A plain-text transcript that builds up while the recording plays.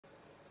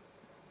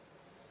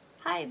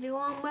Hi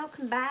everyone,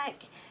 welcome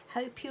back.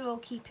 Hope you're all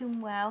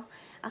keeping well.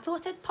 I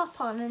thought I'd pop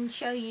on and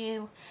show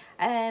you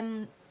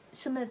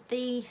some of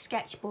the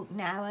sketchbook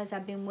now, as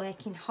I've been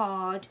working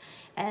hard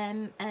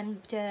and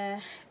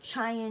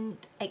try and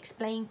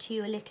explain to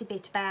you a little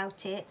bit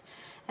about it,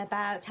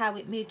 about how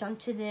it moved on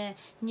to the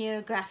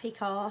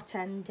neurographic art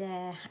and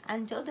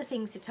other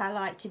things that I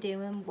like to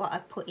do and what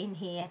I've put in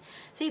here.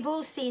 So you've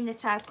all seen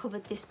that I've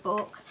covered this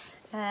book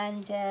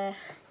and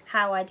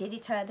how I did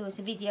it. There was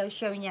a video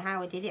showing you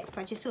how I did it, but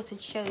I just thought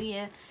I'd show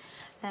you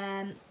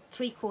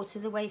 3/4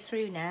 of the way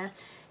through now.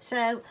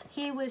 So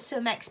here were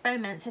some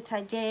experiments that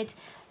I did,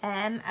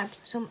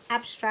 some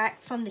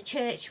abstract from the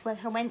church where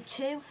I went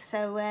to,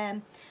 so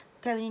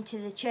going into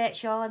the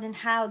churchyard and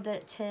how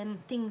that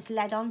things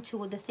led on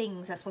to other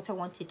things. That's what I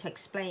wanted to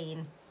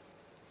explain.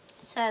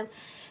 So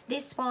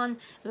this one,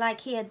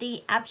 like here,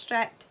 the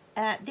abstract,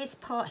 this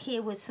part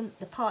here was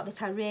the part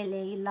that I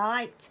really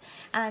liked,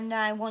 and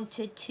I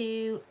wanted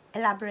to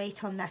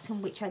elaborate on that,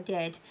 and which I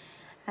did.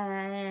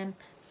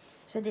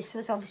 So this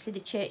was obviously the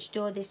church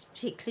door. This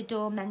particular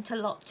door meant a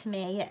lot to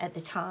me at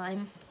the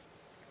time.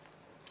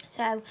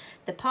 So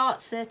the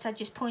parts that I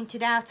just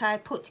pointed out, I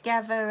put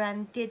together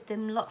and did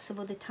them lots of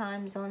other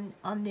times on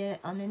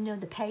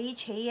another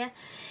page here,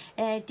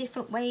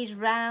 different ways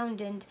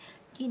round. And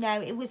you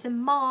know, it was a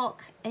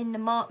mark in the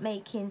mark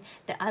making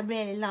that I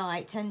really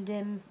liked,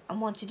 and I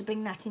wanted to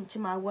bring that into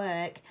my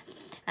work.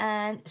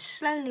 And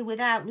slowly,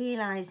 without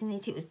realising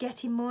it, it was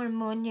getting more and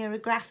more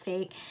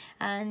neurographic,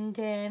 and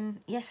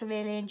yes, I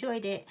really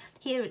enjoyed it.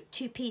 Here are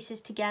two pieces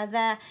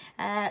together,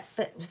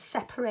 but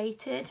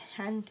separated,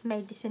 and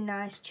made this a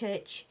nice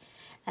church,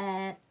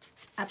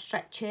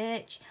 abstract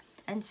church.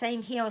 And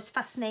same here, I was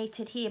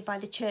fascinated here by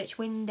the church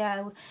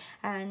window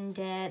and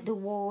the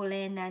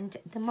walling and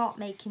the mark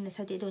making that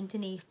I did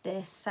underneath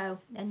this. So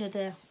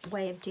another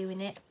way of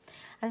doing it.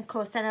 And of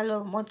course then I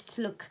wanted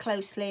to look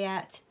closely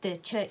at the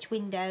church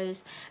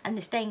windows and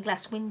the stained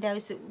glass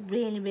windows that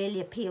really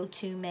appealed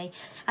to me.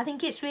 I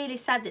think it's really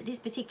sad that this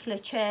particular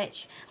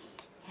church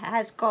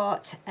has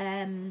got,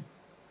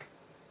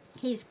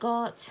 he's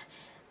got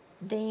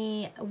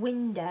the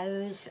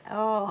windows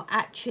are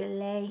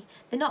actually,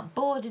 they're not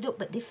boarded up,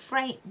 but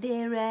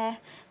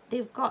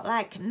they've got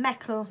like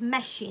metal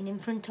meshing in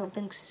front of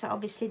them, so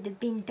obviously they've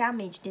been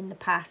damaged in the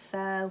past.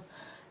 So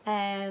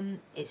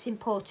it's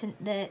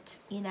important that,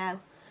 you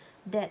know,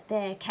 that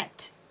they're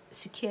kept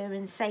secure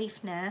and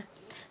safe now.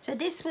 So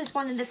this was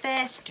one of the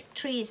first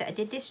trees that I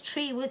did. This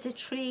tree was a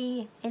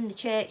tree in the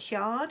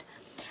churchyard,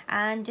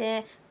 and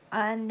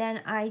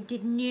then I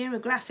did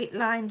neurographic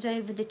lines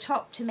over the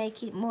top to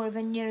make it more of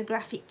a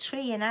neurographic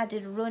tree, and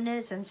added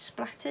runners and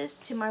splatters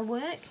to my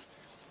work.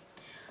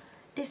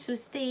 This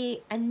was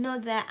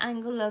another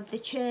angle of the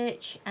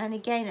church, and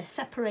again I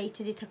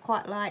separated it. I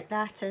quite like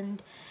that,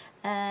 and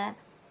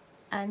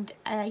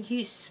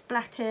used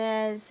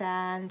splatters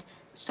and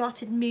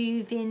started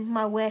moving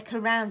my work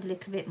around a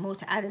little bit more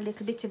to add a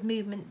little bit of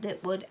movement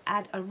that would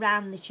add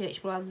around the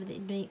church rather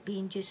than it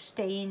being just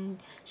staying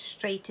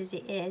straight as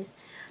it is.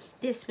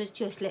 This was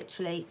just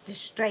literally the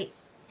straight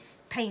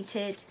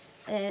painted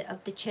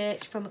of the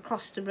church from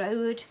across the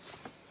road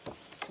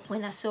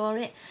when I saw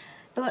it.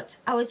 But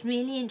I was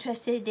really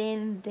interested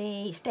in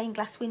the stained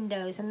glass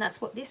windows, and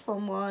that's what this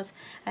one was.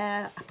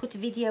 I put a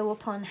video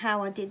up on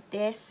how I did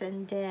this,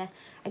 and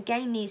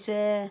again these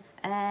were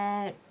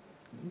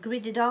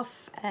gridded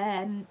off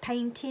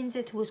paintings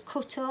that was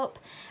cut up,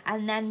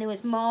 and then there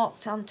was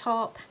marked on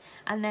top,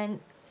 and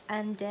then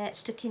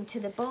stuck into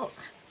the book.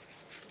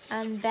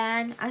 And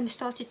then I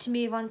started to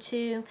move on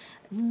to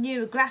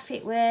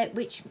neurographic work,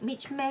 which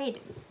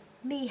made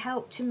me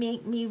help to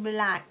make me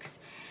relax,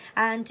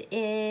 and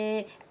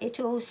it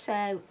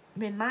also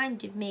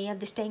reminded me of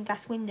the stained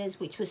glass windows,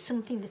 which was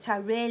something that I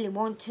really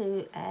want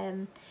to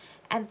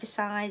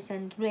emphasize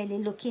and really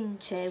look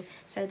into.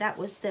 So that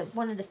was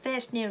one of the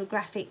first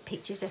neurographic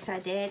pictures that I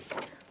did,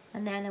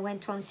 and then I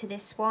went on to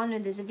this one,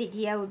 and there's a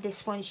video of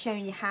this one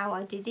showing you how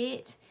I did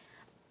it.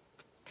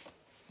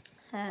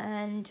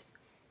 And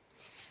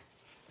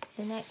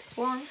the next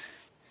one,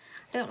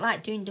 I don't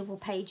like doing double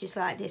pages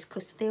like this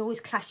because they always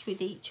clash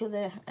with each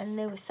other and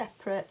they were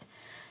separate.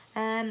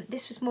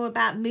 This was more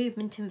about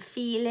movement and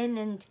feeling,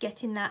 and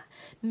getting that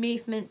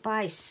movement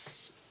by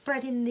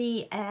spreading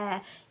the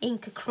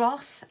ink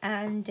across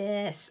and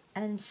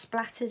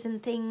splatters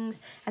and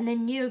things, and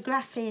then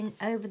neurographing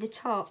over the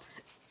top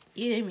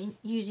using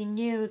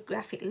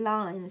neurographic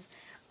lines.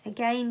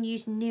 Again,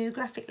 using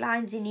neurographic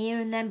lines in here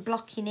and then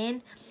blocking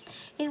in.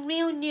 In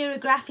real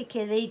neurographic,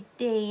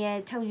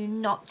 they tell you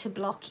not to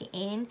block it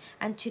in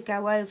and to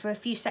go over a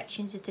few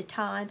sections at a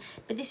time.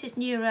 But this is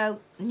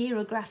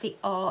neurographic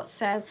art,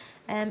 so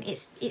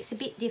it's a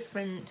bit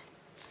different.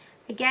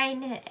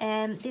 Again,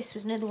 this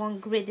was another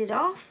one gridded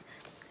off,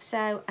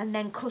 so, and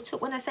then cut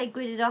up. When I say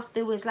gridded off,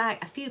 there was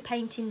like a few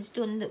paintings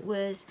done that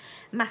was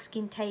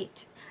masking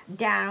taped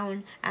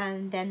down,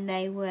 and then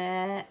they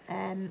were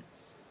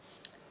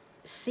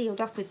sealed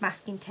off with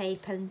masking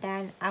tape, and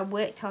then I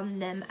worked on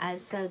them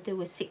as though there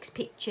were 6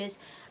 pictures,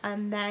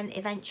 and then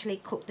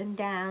eventually cut them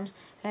down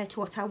to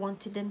what I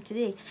wanted them to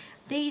be.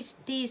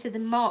 These are the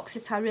marks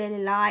that I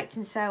really liked,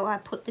 and so I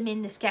put them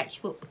in the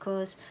sketchbook,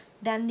 because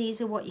then these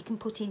are what you can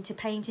put into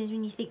paintings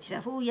when you think to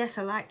yourself, oh yes,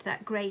 I liked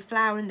that grey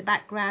flower in the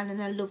background,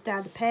 and I loved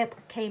how the purple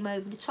came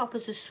over the top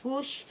as a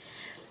swoosh,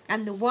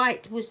 and the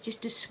white was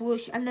just a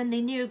swoosh, and then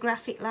the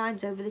neurographic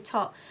lines over the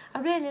top. I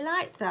really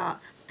liked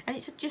that, and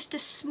it's just a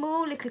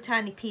small little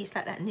tiny piece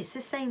like that, and it's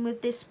the same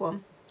with this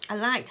one. I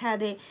liked how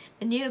the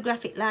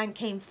neurographic line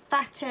came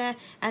fatter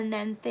and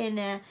then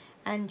thinner,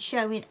 and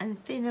showing,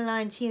 and thinner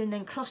lines here, and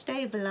then crossed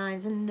over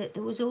lines, and that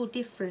was all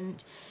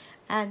different.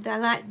 And I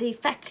like the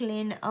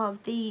feckling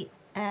of the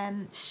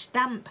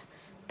stamp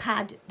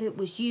pad that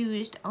was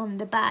used on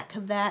the back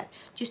of that,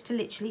 just to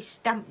literally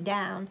stamp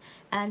down.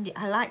 And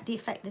I like the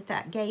effect that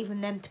that gave,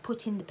 and them to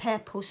put in the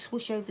purple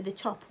swoosh over the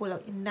top.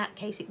 Well, in that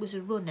case it was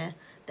a runner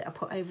that I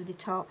put over the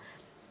top.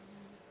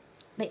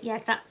 But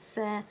yes, that's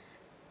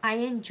I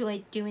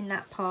enjoyed doing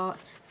that part.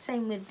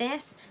 Same with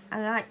this.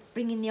 I like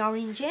bringing the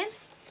orange in.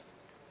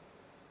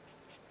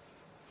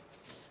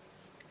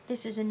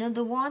 This was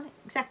another one,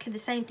 exactly the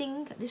same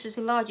thing. This was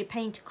a larger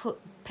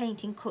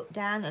painting cut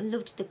down. I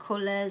loved the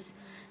colours,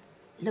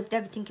 loved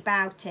everything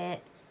about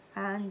it,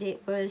 and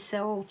it was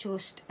all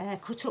just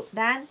cut up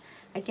then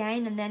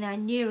again, and then I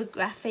neuro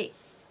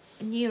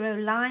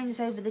lines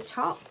over the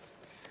top,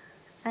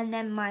 and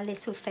then my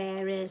little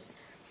fairies.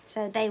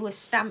 So they were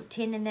stamped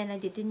in, and then I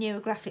did the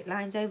neurographic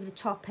lines over the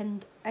top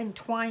and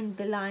twined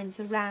the lines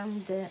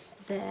around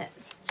the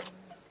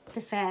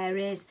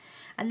fairies.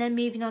 And then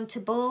moving on to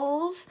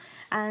balls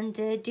and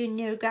doing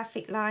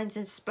neurographic lines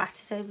and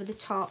splatters over the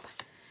top.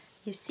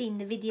 You've seen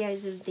the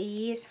videos of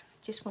these.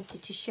 Just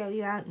wanted to show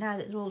you out now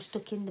that they're all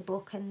stuck in the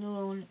book and they're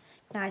all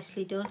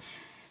nicely done.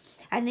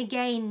 And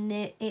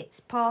again,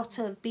 it's part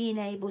of being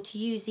able to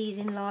use these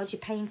in larger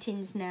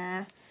paintings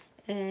now.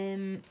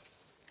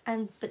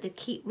 But they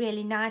keep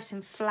really nice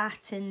and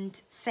flat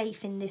and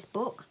safe in this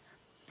book.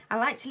 I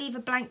like to leave a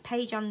blank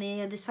page on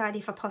the other side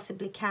if I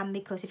possibly can,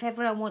 because if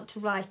ever I want to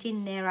write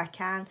in there I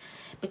can,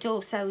 but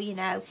also, you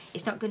know,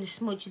 it's not going to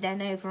smudge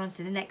then over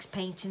onto the next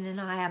painting,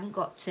 and I haven't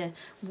got to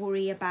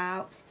worry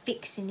about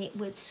fixing it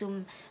with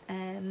some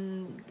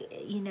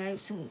you know,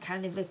 some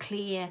kind of a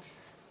clear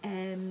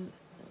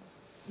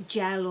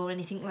gel or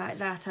anything like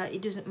that.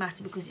 It doesn't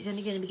matter, because it's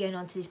only going to be going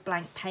onto this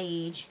blank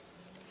page.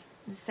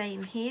 The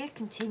same here,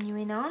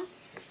 continuing on,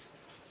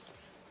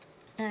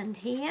 and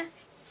here.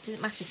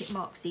 Doesn't matter if it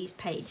marks these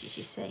pages,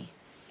 you see.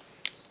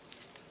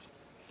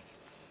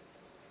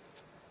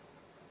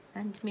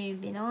 And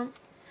moving on.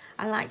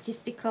 I like this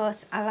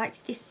because I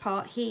liked this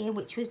part here,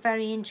 which was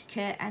very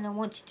intricate, and I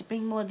wanted to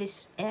bring more of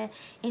this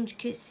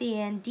intricacy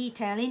and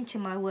detail into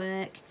my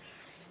work.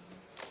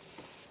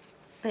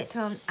 But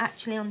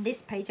actually on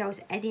this page I was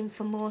adding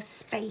for more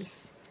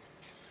space.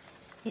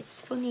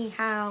 It's funny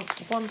how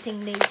one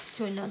thing leads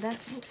to another.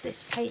 Oops,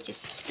 this page is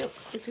stuck.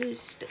 The glue's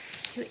stuck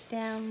to it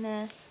down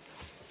there.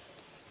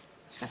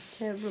 Have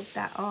to rub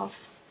that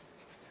off.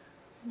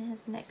 And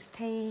there's the next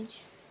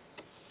page.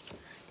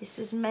 This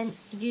was meant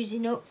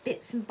using up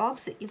bits and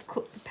bobs that you've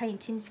cut the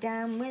paintings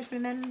down with,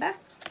 remember?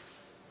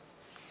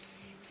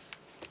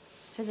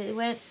 So that they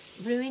weren't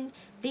ruined.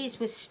 These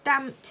were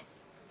stamped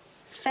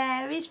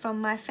fairies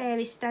from my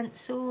fairy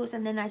stencils,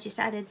 and then I just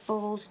added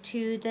balls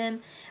to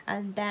them,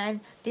 and then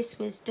this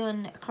was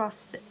done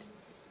across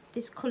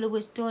this colour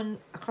was done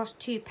across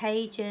 2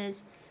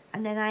 pages,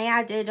 and then I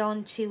added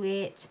onto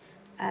it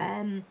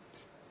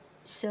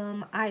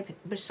some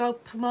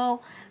ibuprofen,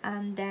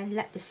 and then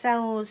let the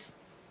cells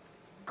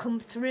come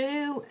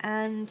through,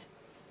 and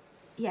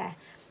yeah,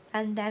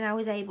 and then I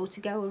was able to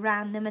go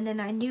around them, and then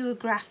I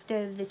neurographed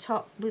over the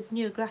top with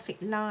neurographic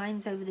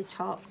lines over the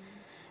top,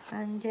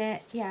 and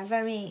yeah,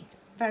 very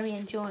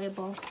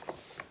enjoyable.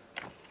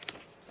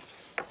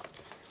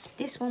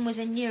 This one was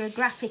a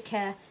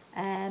Neurographic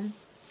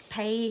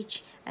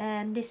page.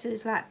 This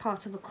was like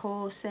part of a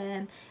course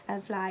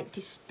of like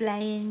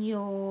displaying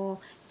your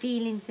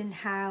feelings, and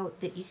how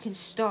that you can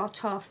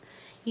start off,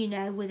 you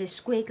know, with a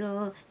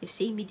squiggle. You've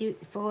seen me do it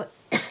before.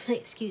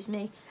 Excuse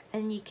me.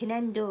 And you can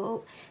end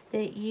up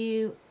that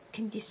you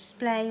can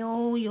display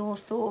all your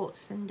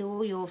thoughts and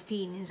all your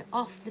feelings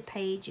off the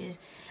pages,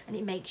 and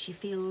it makes you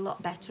feel a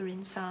lot better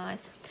inside.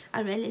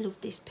 I really love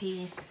this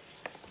piece.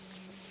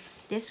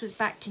 This was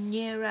back to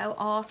Neuro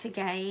Art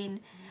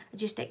again,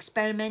 just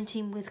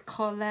experimenting with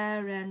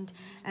colour and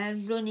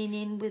running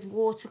in with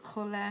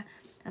watercolour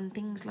and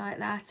things like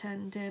that,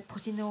 and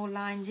putting all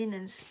lines in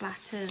and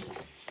splatters.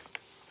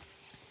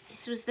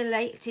 This was the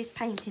latest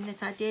painting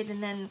that I did,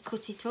 and then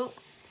cut it up.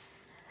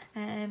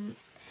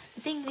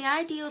 The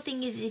ideal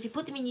thing is if you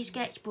put them in your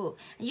sketchbook,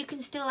 and you can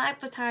still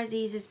advertise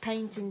these as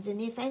paintings, and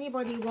if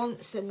anybody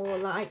wants them or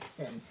likes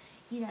them,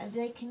 you know,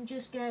 they can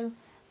just go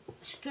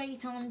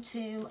straight on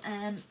to,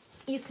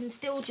 you can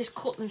still just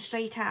cut them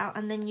straight out,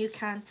 and then you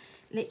can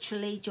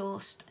literally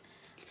just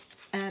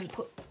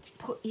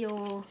put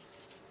your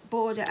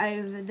border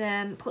over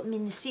them, put them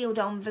in the sealed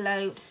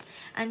envelopes,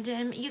 and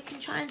you can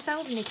try and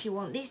sell them if you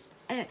want. This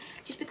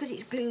just because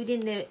it's glued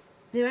in,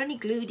 they're only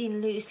glued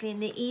in loosely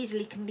and they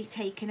easily can be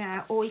taken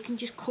out, or you can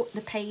just cut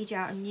the page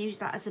out and use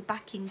that as a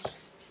backing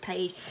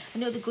page.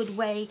 Another good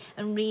way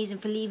and reason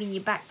for leaving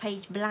your back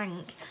page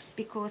blank,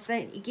 because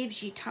then it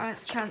gives you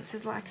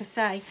chances, like I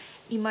say,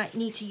 you might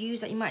need to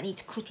use that, you might need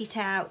to cut it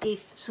out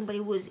if somebody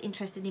was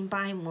interested in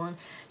buying one.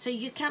 So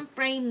you can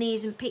frame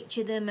these and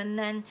picture them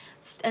and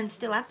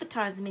still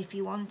advertise them if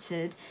you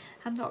wanted.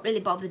 I'm not really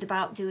bothered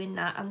about doing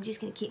that. I'm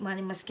just going to keep mine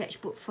in my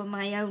sketchbook for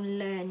my own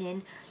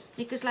learning,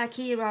 because like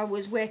here I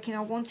was working, I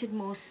wanted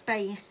more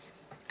space,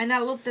 and I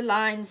love the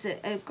lines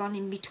that have gone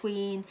in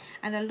between,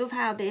 and I love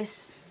how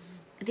this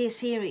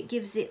here, it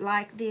gives it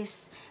like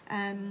this,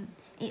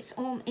 it's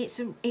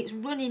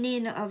running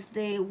in of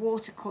the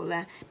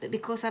watercolor, but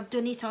because I've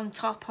done it on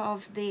top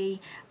of the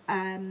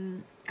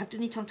I've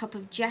done it on top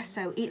of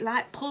gesso, it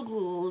like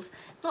puddles,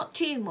 not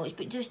too much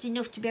but just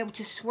enough to be able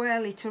to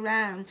swirl it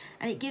around,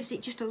 and it gives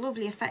it just a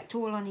lovely effect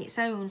all on its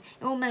own.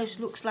 It almost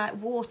looks like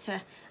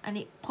water, and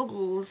it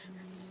puddles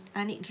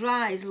and it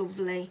dries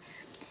lovely.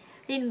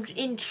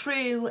 In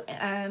true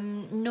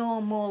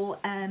normal,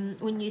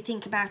 when you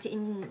think about it,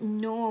 in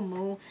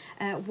normal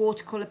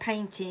watercolour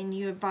painting,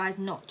 you're advised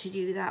not to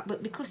do that,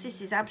 but because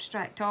this is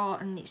abstract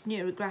art and it's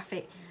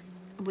neurographic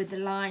with the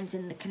lines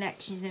and the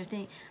connections and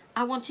everything,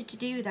 I wanted to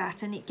do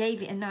that, and it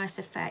gave it a nice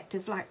effect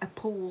of like a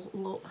pool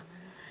look.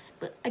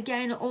 But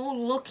again, all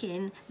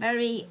looking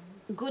very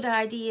good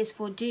ideas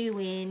for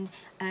doing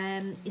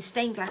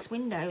stained glass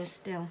windows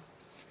still.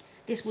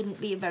 This wouldn't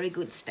be a very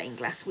good stained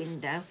glass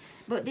window,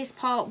 but this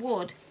part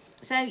would.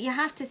 So you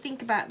have to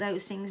think about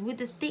those things. With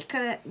the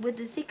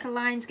thicker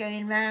lines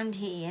going round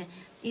here,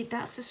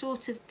 that's the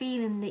sort of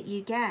feeling that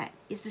you get,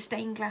 is the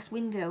stained glass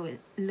window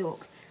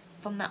look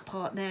from that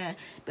part there.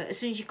 But as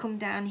soon as you come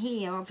down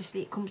here,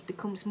 obviously it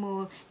becomes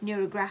more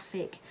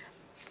neurographic.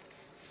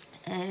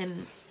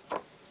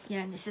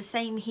 Yeah, and it's the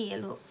same here.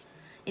 Look,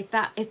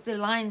 if the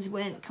lines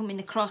weren't coming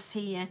across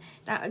here,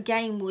 that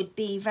again would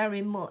be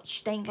very much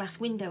stained glass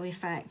window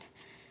effect.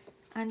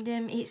 And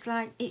it's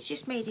like, it's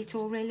just made it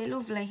all really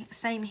lovely.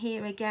 Same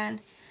here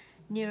again,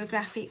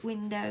 neurographic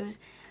windows,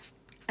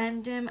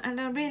 and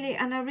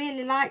I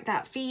really like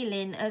that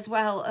feeling as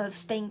well of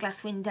stained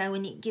glass window,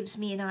 and it gives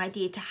me an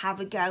idea to have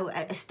a go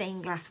at a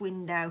stained glass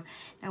window.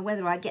 Now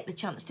whether I get the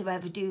chance to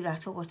ever do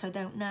that or what, I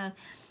don't know,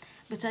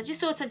 but I just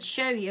thought I'd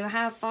show you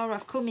how far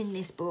I've come in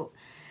this book.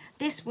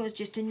 This was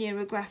just a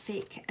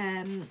neurographic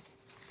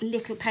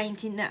little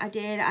painting that I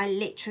did. I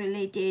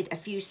literally did a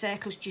few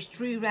circles, just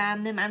drew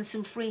around them, and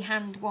some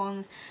freehand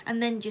ones,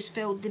 and then just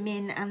filled them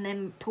in, and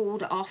then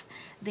pulled off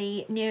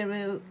the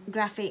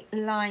neurographic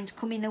lines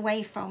coming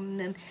away from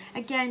them.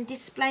 Again,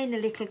 displaying a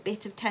little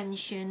bit of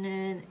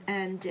tension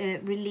and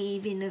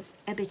relieving of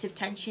a bit of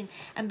tension,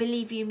 and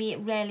believe you me, it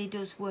really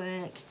does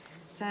work.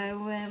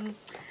 So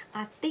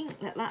I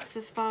think that's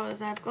as far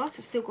as I've got.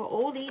 I've still got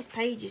all these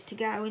pages to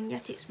go, and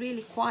yet it's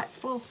really quite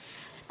full.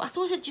 But I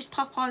thought I'd just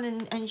pop on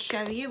and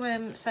show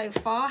you so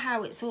far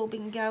how it's all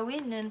been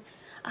going, and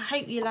I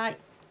hope you like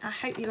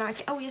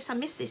it. Oh yes, I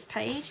missed this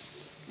page.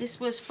 This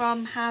was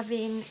from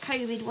having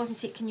COVID,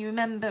 wasn't it? Can you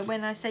remember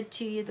when I said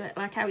to you that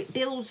like how it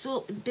builds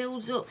up and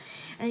builds up,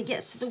 and it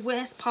gets to the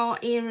worst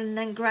part here, and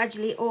then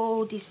gradually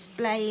all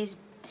displays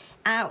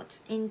out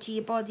into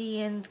your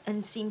body and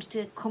seems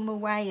to come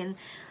away. And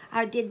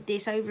I did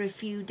this over a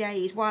few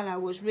days while I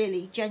was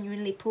really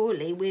genuinely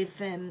poorly with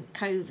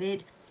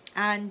COVID,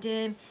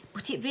 and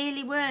but it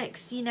really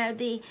works, you know,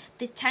 the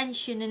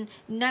tension, and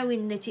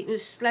knowing that it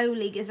was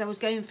slowly, as I was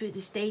going through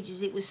the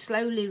stages, it was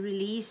slowly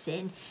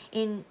releasing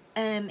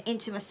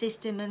into my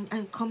system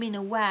and coming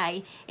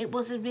away. It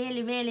was a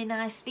really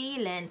nice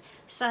feeling.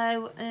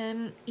 So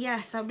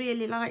yes, I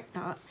really liked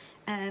that.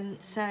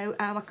 So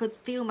I could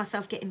feel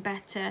myself getting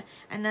better,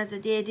 and as I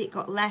did, it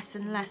got less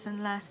and less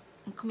and less,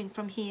 and coming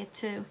from here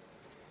too.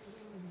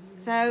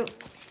 So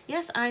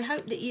yes, I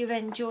hope that you've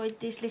enjoyed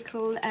this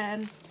little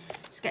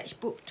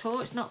sketchbook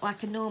tour. It's not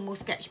like a normal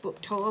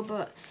sketchbook tour,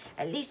 but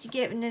at least you're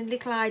getting a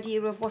little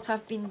idea of what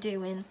I've been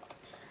doing.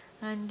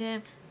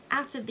 And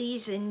out of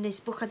these in this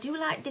book, I do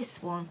like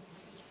this one.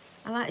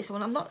 I like this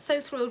one. I'm not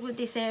so thrilled with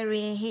this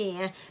area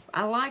here, but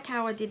I like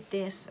how I did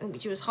this,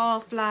 which was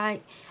half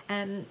like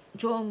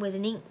drawn with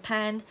an ink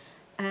pen,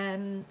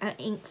 an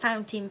ink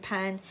fountain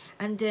pen,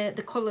 and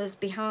the colours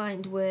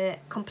behind were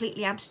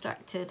completely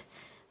abstracted.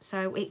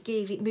 So it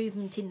gave it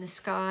movement in the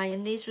sky,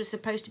 and these were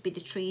supposed to be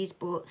the trees,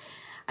 but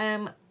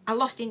I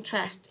lost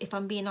interest, if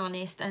I'm being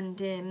honest,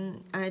 and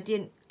I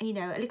didn't, you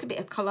know, a little bit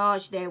of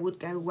collage there would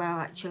go well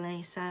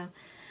actually. So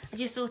I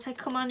just thought I'd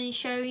come on and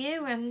show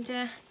you, and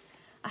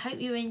I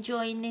hope you're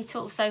enjoying it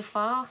all so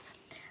far,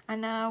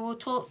 and I will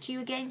talk to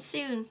you again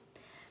soon.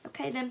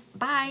 Okay then,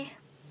 bye.